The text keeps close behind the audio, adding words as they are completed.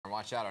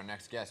watch out, our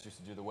next guest used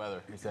to do the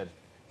weather. He said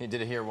he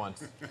did it here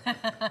once.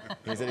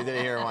 He said he did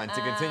it here once.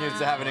 He continues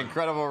to have an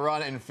incredible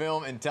run in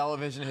film and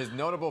television. His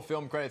notable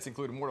film credits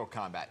include Mortal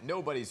Kombat,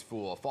 Nobody's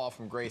Fool, A Fall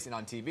from Grace, and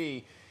on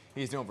TV,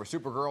 he's known for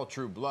Supergirl,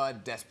 True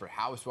Blood, Desperate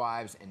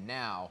Housewives, and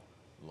now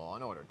Law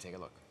 & Order. Take a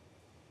look.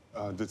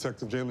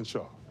 Detective Jalen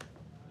Shaw.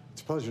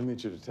 It's a pleasure to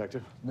meet you,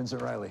 Detective.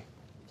 Vincent Riley.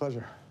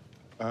 Pleasure.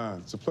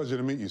 It's a pleasure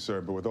to meet you, sir,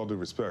 but with all due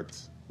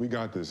respect, we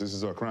got this. This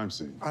is our crime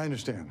scene. I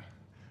understand.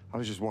 I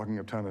was just walking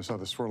uptown and I saw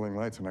the swirling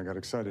lights and I got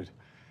excited.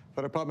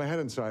 But I popped my head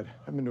inside.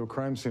 I've been to a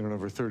crime scene in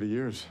over 30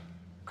 years.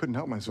 Couldn't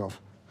help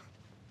myself.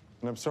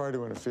 And I'm sorry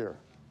to interfere.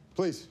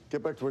 Please,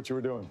 get back to what you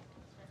were doing.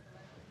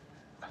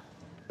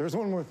 There's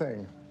one more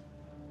thing.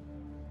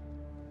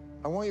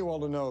 I want you all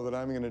to know that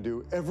I'm going to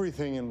do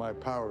everything in my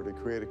power to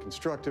create a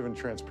constructive and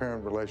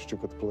transparent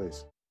relationship with the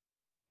police.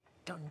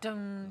 Dun,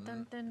 dun,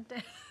 dun, dun,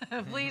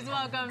 dun. Please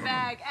welcome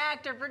back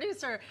actor,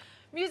 producer,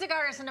 music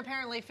artist, and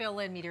apparently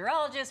fill-in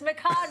meteorologist,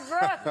 Mehcad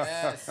Brooks.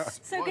 Yes.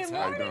 So good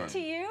morning to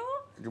you.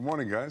 Good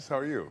morning, guys. How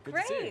are you?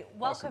 Great.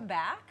 Welcome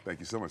back. Thank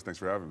you so much. Thanks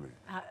for having me.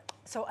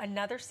 So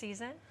another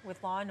season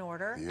with Law &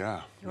 Order.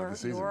 Yeah, another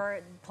season.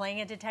 You're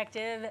playing a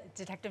detective,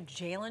 Detective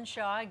Jalen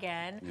Shaw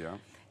again. Yeah.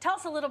 Tell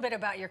us a little bit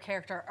about your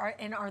character,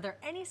 and are there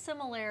any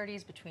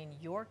similarities between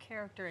your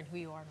character and who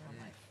you are in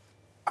real life?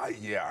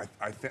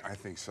 I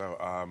think so.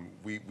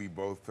 We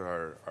both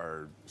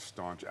are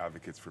staunch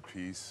advocates for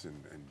peace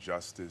and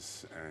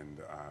justice and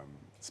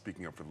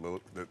speaking up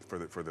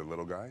for the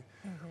little guy.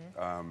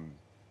 Mm-hmm.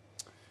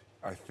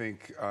 I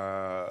think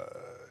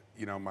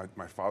you know,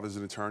 my father's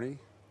an attorney,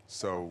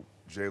 so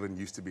Jalen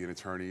used to be an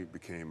attorney,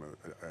 became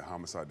a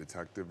homicide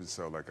detective, and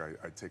so like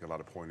I take a lot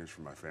of pointers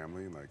from my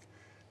family, and like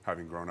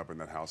having grown up in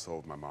that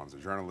household, my mom's a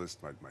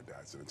journalist, my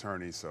dad's an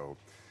attorney, so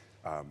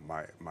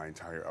my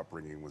entire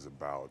upbringing was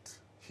about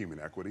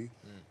human equity,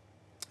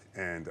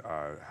 and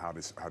how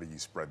do you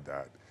spread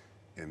that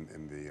in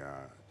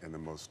the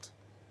most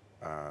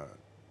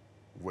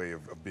way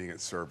of being at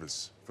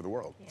service for the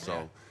world. Yeah.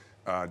 So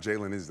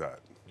Jalen is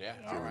that. Yeah,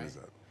 Jalen is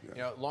that. Yeah.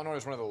 You know, Law & Order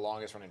is one of the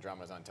longest-running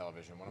dramas on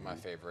television. One of my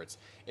favorites.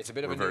 It's a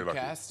bit of a new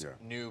cast,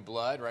 new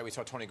blood, right? We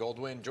saw Tony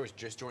Goldwyn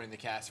just joining the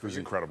cast. It was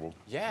incredible.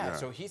 Yeah,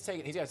 so he's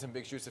got some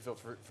big shoes to fill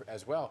for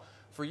as well.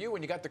 For you,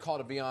 when you got the call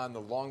to be on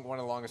one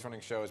of the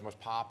longest-running shows, most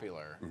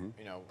popular,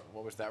 you know,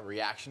 what was that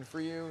reaction for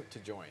you to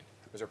join?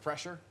 Was there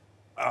pressure?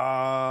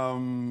 I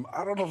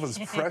don't know if it was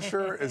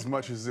pressure as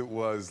much as it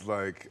was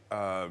like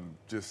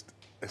just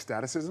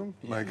ecstaticism.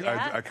 Like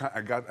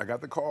I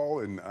got the call,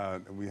 and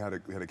we had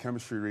a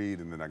chemistry read,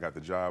 and then I got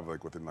the job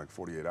like within like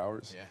 48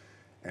 hours. Yeah.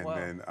 And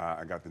then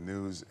I got the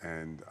news,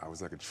 and I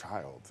was like a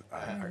child.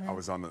 I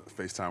was on the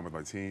FaceTime with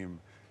my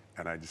team,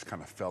 and I just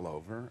kind of fell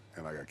over,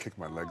 and like I kicked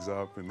my legs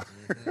up, and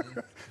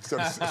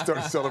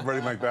started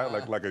celebrating like that,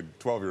 like a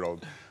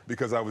 12-year-old,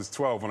 because I was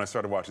 12 when I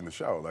started watching the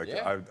show. Like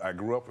I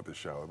grew up with the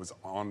show. It was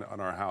on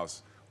our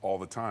house all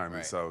the time,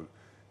 and so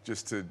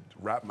just to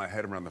wrap my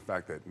head around the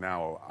fact that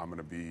now I'm going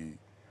to be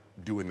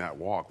doing that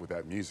walk with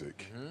that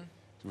music.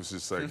 It was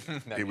just like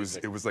it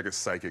was like a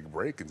psychic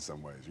break in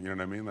some ways. You know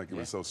what I mean? Like it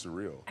was so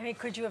surreal. I mean,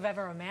 could you have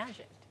ever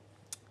imagined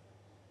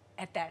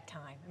at that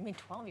time? I mean,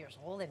 12 years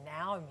old, and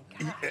now,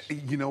 I mean, gosh.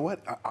 You know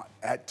what?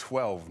 At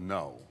 12,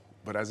 no.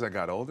 But as I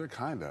got older,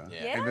 kinda.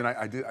 Yeah. And then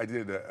I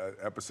did an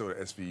episode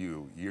of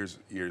SVU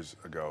years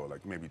ago,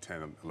 like maybe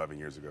 10, 11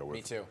 years ago.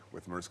 Me too.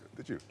 With Mariska.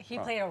 Did you? He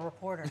played a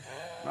reporter.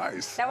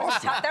 Nice. That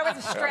was that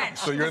was a stretch.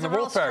 So you're in the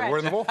Wolfpack. We're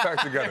in the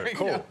Wolfpack together.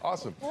 Cool.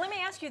 Awesome. Well, let me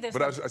ask you this.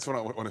 But I just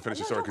want to finish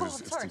the story because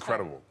it's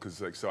incredible.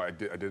 Because like, so I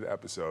did the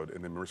episode,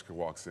 and then Mariska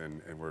walks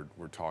in, and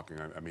we're talking.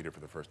 I meet her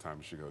for the first time,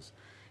 and she goes,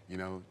 "You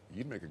know,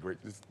 you'd make a great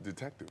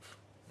detective."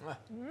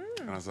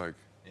 And I was like,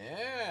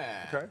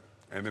 "Yeah." Okay.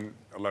 And then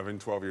 11,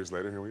 12 years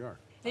later, here we are.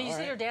 Now, you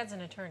say your dad's an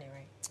attorney,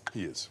 right?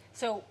 He is.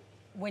 So,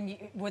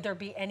 would there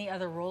be any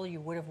other role you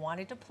would have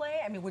wanted to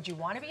play? I mean, would you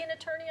want to be an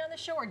attorney on the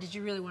show, or did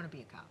you really want to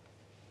be a cop?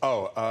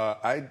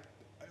 Oh,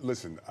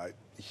 listen.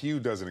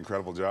 Hugh does an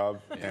incredible job,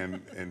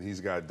 and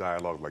he's got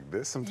dialogue like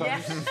this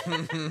sometimes.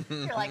 Yeah.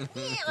 You're like,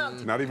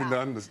 not even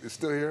done. It's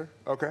still here.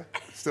 Okay,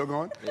 still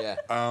going. Yeah.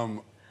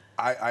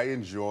 I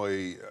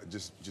enjoy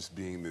just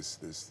being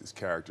this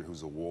character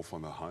who's a wolf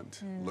on the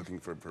hunt, looking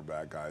for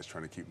bad guys,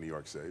 trying to keep New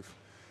York safe.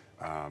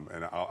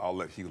 And I'll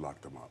let Hugh lock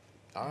them up.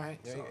 All right.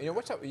 So, you know,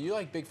 what's up? You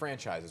like big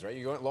franchises, right?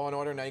 You go Law &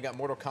 Order, now you got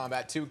Mortal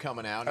Kombat 2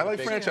 coming out. I like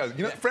franchises.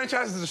 You know,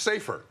 franchises are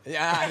safer.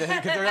 Yeah,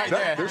 because they're right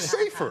there. They're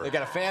safer. They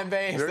got a fan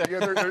base.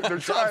 They're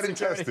tried and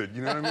tested.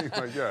 You know what I mean?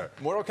 Like, yeah.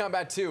 Mortal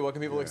Kombat 2, what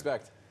can people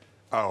expect?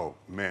 Oh,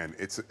 man,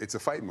 it's a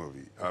fight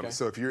movie.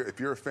 So if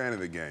you're a fan of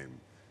the game,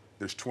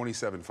 there's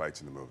 27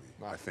 fights in the movie.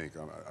 Wow. I think.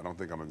 I don't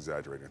think I'm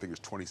exaggerating. I think there's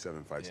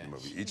 27 fights in the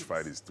movie. Each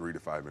fight is 3 to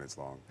 5 minutes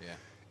long. Yeah.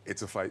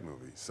 It's a fight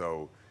movie.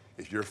 So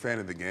if you're a fan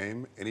of the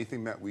game,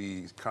 anything that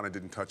we kind of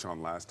didn't touch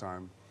on last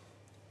time,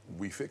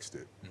 we fixed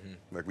it.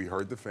 Like, we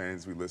heard the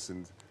fans, we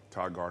listened.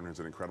 Todd Gardner's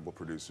an incredible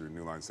producer,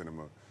 New Line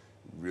Cinema,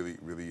 really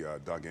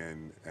dug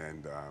in,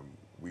 and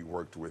we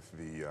worked with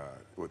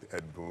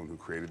Ed Boon, who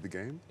created the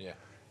game. Yeah.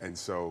 And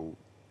so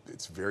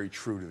it's very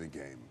true to the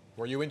game.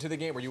 Were you into the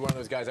game? Were you one of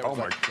those guys that was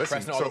Oh my! like Listen,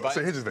 pressing all the buttons?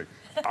 so here's the thing.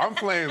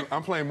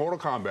 I'm playing Mortal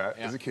Kombat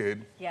Yeah. as a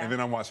kid, Yeah. and then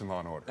I'm watching Law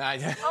and Order.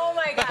 Oh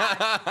my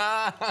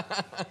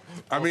God.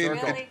 I mean,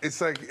 Really? it's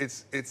like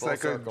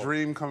circle. a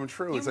dream come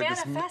true. You It's like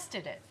this.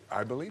 manifested it.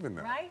 I believe in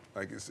that. Right?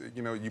 Like it's,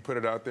 you put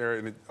it out there,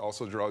 and it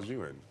also draws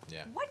you in.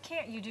 Yeah. What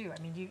can't you do?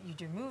 I mean, you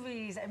do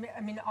movies. I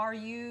mean, are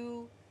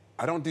you?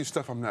 I don't do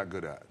stuff I'm not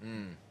good at.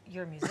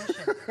 You're a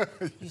musician.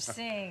 You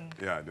sing.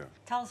 Yeah, I do.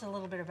 Tell us a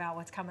little bit about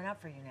what's coming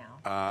up for you now.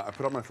 I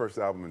put out my first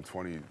album in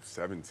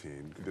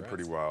 2017. It did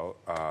pretty well,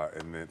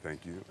 and then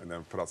thank you. And then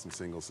I've put out some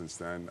singles since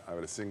then. I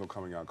have a single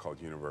coming out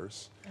called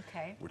Universe,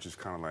 Okay. which is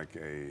kind of like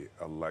a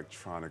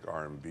electronic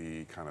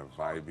R&B kind of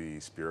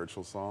vibey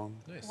spiritual song.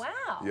 Nice.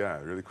 Wow. Yeah,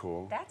 really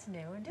cool. That's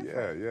new and Yeah,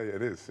 different. yeah,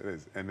 it is.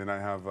 And then I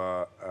have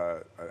an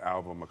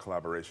album, a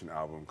collaboration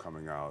album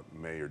coming out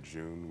May or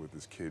June with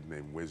this kid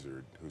named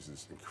Wizard, who's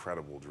this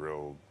incredible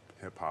drill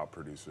hip-hop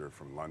producer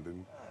from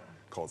London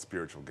called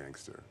Spiritual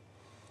Gangster.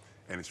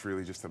 And it's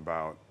really just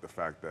about the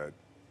fact that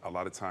a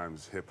lot of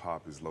times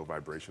hip-hop is low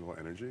vibrational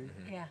energy.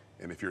 Yeah.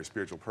 And if you're a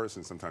spiritual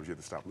person, sometimes you have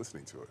to stop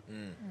listening to it.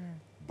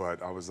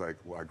 But I was like,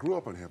 well, I grew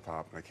up on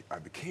hip-hop, and I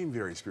became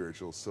very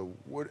spiritual, so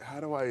how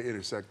do I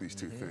intersect these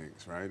two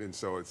things, right? And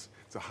so it's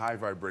a high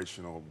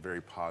vibrational,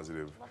 very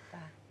positive, Love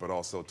that. but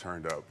also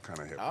turned up kind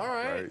of hip-hop, All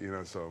right.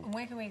 So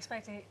When can we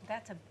expect it?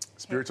 That's a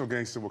Spiritual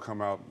Gangster will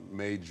come out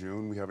May,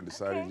 June. We haven't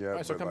decided Okay. yet. All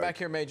right, so but, come back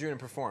here May, June and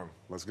perform.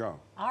 Let's go.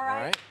 All All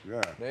right. right.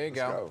 Yeah. There you let's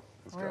go.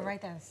 Let's We're go.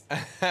 right then.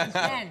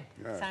 Ben,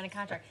 Yeah. sign a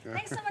contract.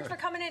 Thanks so much for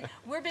coming in.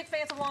 We're big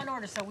fans of Law and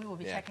Order, so we will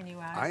be Yeah. checking you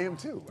out. I am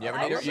too. You ever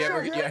I'm need a,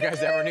 sure, you yeah,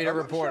 guys ever need a I'm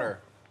reporter?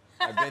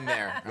 I've been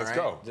there. Let's all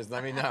go. right? Just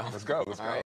let me know. Let's go. Let's All go. right.